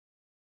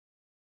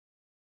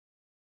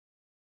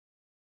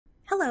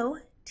Hello,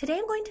 today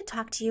I'm going to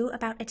talk to you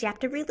about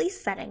adaptive release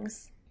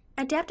settings.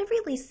 Adaptive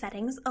release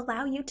settings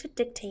allow you to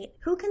dictate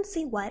who can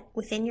see what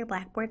within your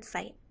Blackboard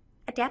site.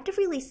 Adaptive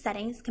release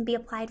settings can be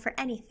applied for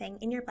anything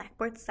in your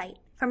Blackboard site,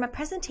 from a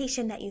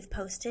presentation that you've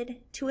posted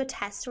to a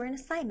test or an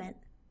assignment.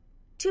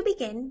 To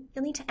begin,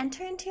 you'll need to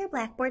enter into your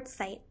Blackboard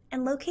site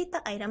and locate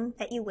the item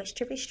that you wish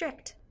to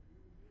restrict.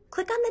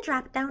 Click on the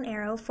drop-down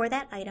arrow for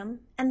that item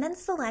and then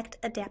select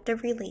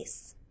Adaptive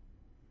Release.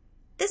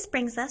 This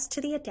brings us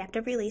to the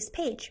Adaptive Release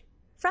page.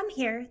 From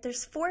here,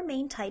 there's four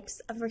main types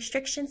of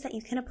restrictions that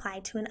you can apply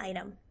to an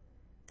item.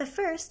 The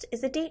first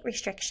is a date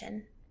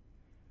restriction.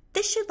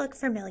 This should look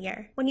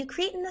familiar. When you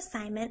create an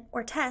assignment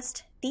or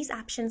test, these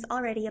options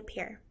already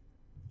appear.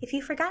 If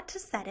you forgot to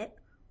set it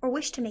or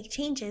wish to make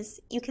changes,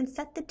 you can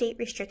set the date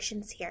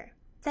restrictions here.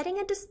 Setting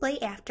a display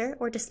after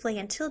or display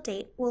until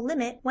date will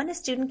limit when a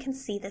student can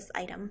see this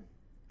item.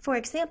 For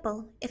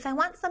example, if I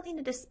want something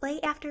to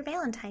display after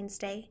Valentine's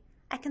Day,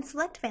 I can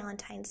select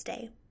Valentine's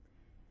Day.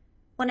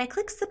 When I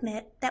click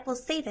Submit, that will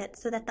save it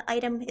so that the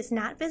item is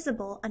not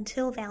visible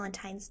until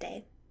Valentine's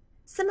Day.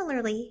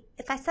 Similarly,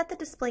 if I set the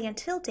display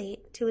until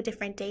date to a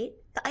different date,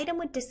 the item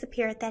would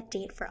disappear at that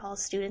date for all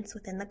students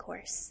within the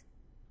course.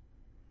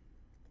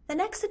 The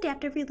next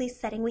adaptive release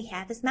setting we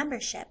have is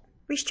membership.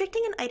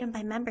 Restricting an item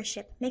by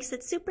membership makes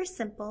it super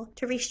simple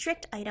to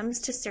restrict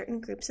items to certain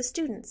groups of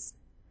students.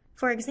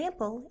 For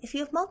example, if you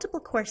have multiple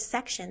course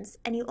sections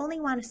and you only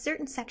want a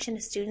certain section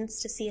of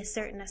students to see a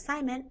certain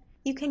assignment,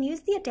 you can use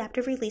the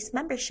adaptive release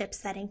membership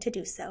setting to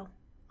do so.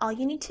 All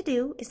you need to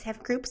do is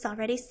have groups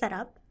already set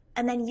up,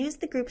 and then use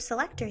the group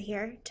selector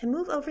here to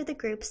move over the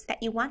groups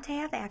that you want to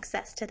have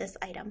access to this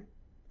item.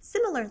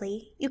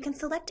 Similarly, you can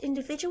select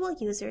individual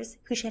users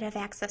who should have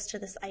access to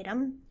this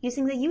item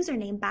using the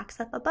username box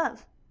up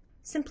above.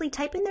 Simply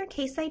type in their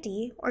case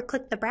ID or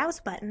click the Browse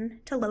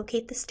button to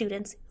locate the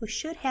students who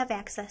should have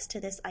access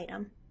to this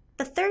item.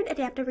 The third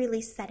adaptive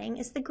release setting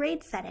is the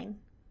grade setting.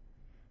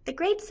 The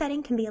grade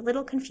setting can be a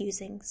little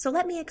confusing, so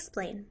let me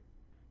explain.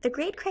 The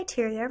grade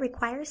criteria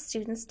requires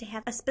students to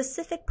have a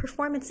specific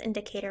performance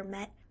indicator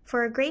met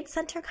for a grade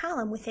center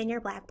column within your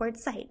Blackboard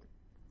site.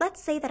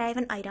 Let's say that I have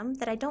an item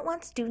that I don't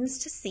want students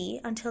to see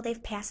until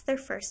they've passed their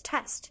first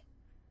test.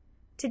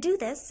 To do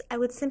this, I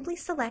would simply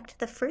select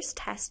the first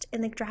test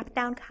in the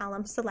drop-down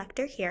column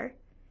selector here,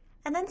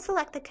 and then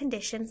select the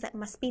conditions that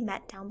must be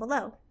met down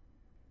below.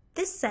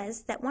 This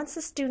says that once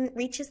a student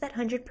reaches that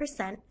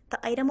 100%,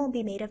 the item will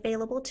be made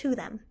available to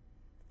them.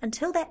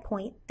 Until that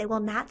point, they will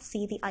not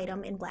see the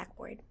item in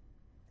Blackboard.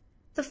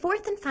 The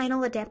fourth and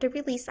final adaptive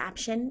release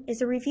option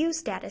is a review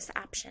status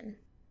option.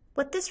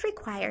 What this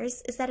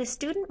requires is that a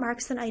student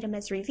marks an item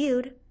as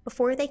reviewed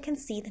before they can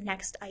see the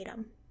next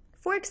item.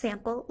 For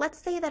example, let's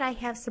say that I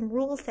have some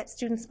rules that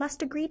students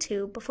must agree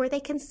to before they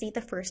can see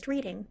the first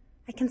reading.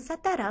 I can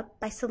set that up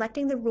by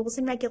selecting the rules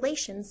and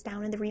regulations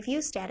down in the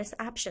review status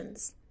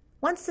options.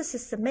 Once this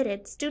is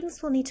submitted,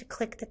 students will need to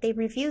click that they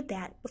reviewed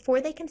that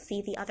before they can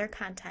see the other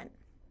content.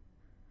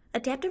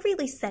 Adaptive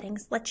release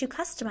settings let you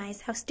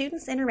customize how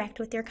students interact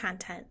with your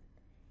content.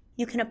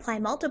 You can apply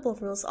multiple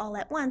rules all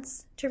at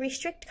once to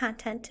restrict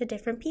content to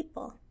different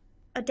people.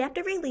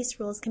 Adaptive release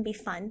rules can be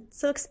fun,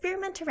 so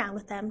experiment around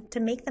with them to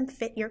make them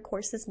fit your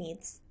course's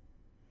needs.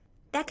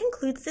 That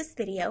concludes this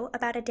video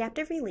about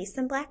adaptive release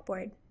in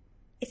Blackboard.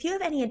 If you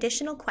have any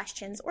additional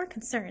questions or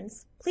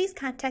concerns, please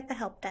contact the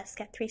help desk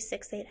at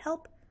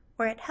 368-HELP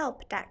or at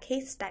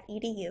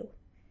help.case.edu.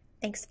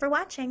 Thanks for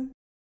watching!